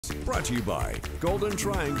Brought to you by Golden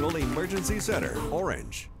Triangle Emergency Center,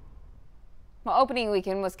 Orange. Well, opening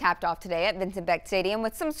weekend was capped off today at Vincent Beck Stadium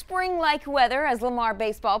with some spring-like weather as Lamar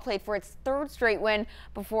baseball played for its third straight win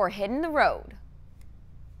before hitting the road.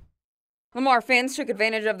 Lamar fans took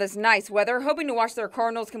advantage of this nice weather, hoping to watch their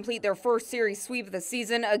Cardinals complete their first series sweep of the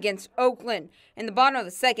season against Oakland. In the bottom of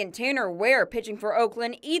the second, Tanner Ware pitching for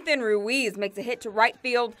Oakland. Ethan Ruiz makes a hit to right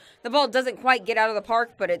field. The ball doesn't quite get out of the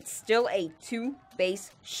park, but it's still a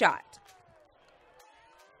two-base shot.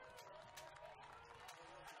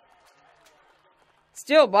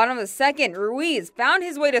 Still bottom of the second, Ruiz found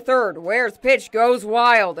his way to third. Ware's pitch goes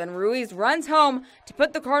wild, and Ruiz runs home to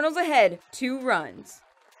put the Cardinals ahead 2 runs.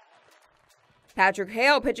 Patrick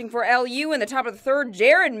Hale pitching for LU in the top of the third.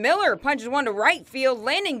 Jared Miller punches one to right field,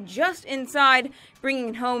 landing just inside,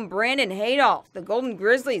 bringing home Brandon Haydoll. The Golden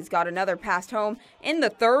Grizzlies got another pass home in the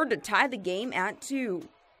third to tie the game at 2.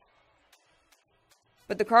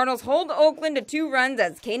 But the Cardinals hold Oakland to 2 runs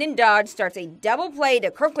as Kanan Dodge starts a double play to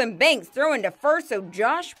Kirkland Banks, throwing to first so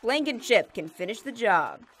Josh Blankenship can finish the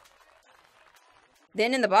job.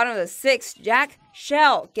 Then in the bottom of the 6th, Jack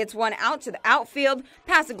Shell gets one out to the outfield,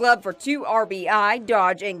 past the glove for 2 RBI,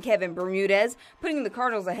 Dodge and Kevin Bermudez, putting the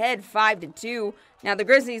Cardinals ahead 5-2. Now the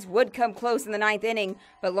Grizzlies would come close in the 9th inning,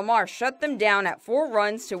 but Lamar shut them down at 4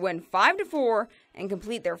 runs to win 5-4 and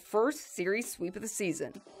complete their first series sweep of the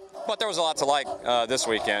season. But there was a lot to like this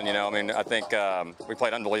weekend. I mean, I think we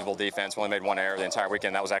played unbelievable defense. We only made 1 error the entire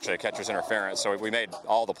weekend. That was actually a catcher's interference. So we made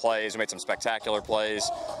all the plays. We made some spectacular plays.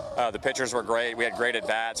 The pitchers were great. We had great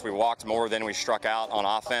at-bats. We walked more than we struck out on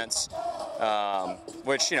offense,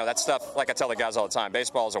 which, that stuff, like I tell the guys all the time,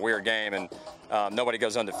 baseball is a weird game, and nobody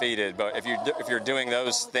goes undefeated. But if you're doing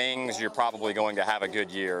those things, you're probably going to have a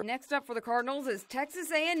good year. Next up for the Cardinals is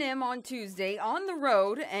Texas A&M on Tuesday on the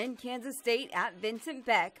road and Kansas State at Vincent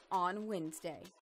Beck on Wednesday.